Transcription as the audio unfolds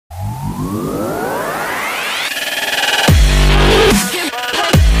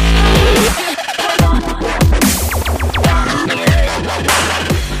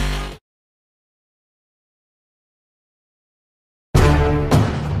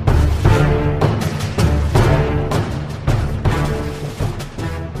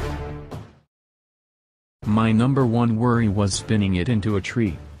My number one worry was spinning it into a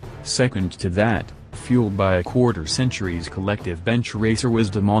tree. Second to that, fueled by a quarter-century's collective bench racer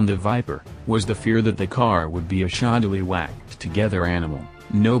wisdom on the Viper, was the fear that the car would be a shoddily whacked-together animal,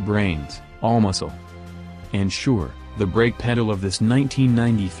 no brains, all muscle. And sure, the brake pedal of this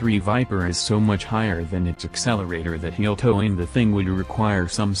 1993 Viper is so much higher than its accelerator that heel-toeing the thing would require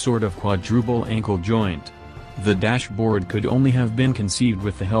some sort of quadruple ankle joint. The dashboard could only have been conceived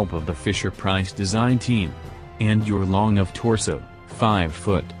with the help of the Fisher-Price design team. And your long of torso,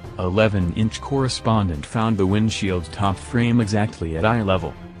 5-foot, 11-inch correspondent found the windshield's top frame exactly at eye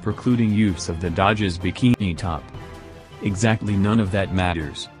level, precluding use of the Dodge's bikini top. Exactly none of that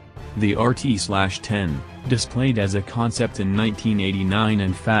matters. The RT-10, displayed as a concept in 1989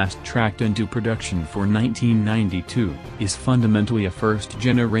 and fast-tracked into production for 1992, is fundamentally a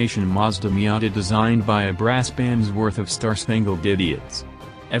first-generation Mazda Miata designed by a brass band's worth of star-spangled idiots.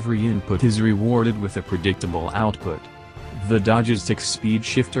 Every input is rewarded with a predictable output. The Dodge's 6-speed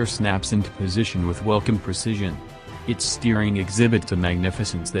shifter snaps into position with welcome precision. Its steering exhibits a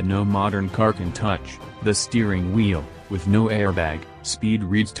magnificence that no modern car can touch. The steering wheel, with no airbag, speed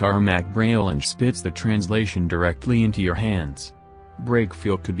reads tarmac braille and spits the translation directly into your hands. Brake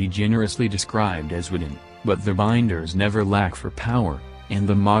feel could be generously described as wooden, but the binders never lack for power, and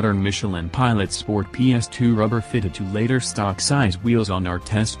the modern Michelin Pilot Sport PS2 rubber fitted to later stock size wheels on our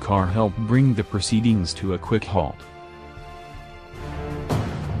test car helped bring the proceedings to a quick halt.